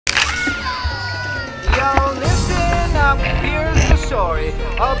Now here's the story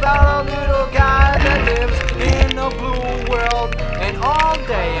about a little guy that lives in a blue world, and all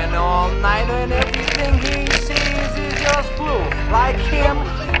day and all night, and everything he sees is just blue. Like him,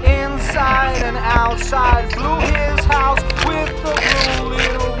 inside and outside. Blue his house with a blue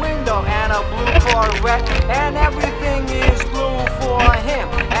little window and a blue Corvette, and everything is blue for him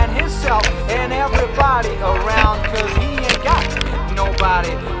and himself and everybody around, 'cause he ain't got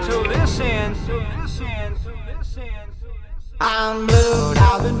nobody to listen. I'm blue,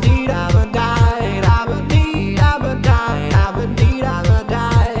 I've been died, I've been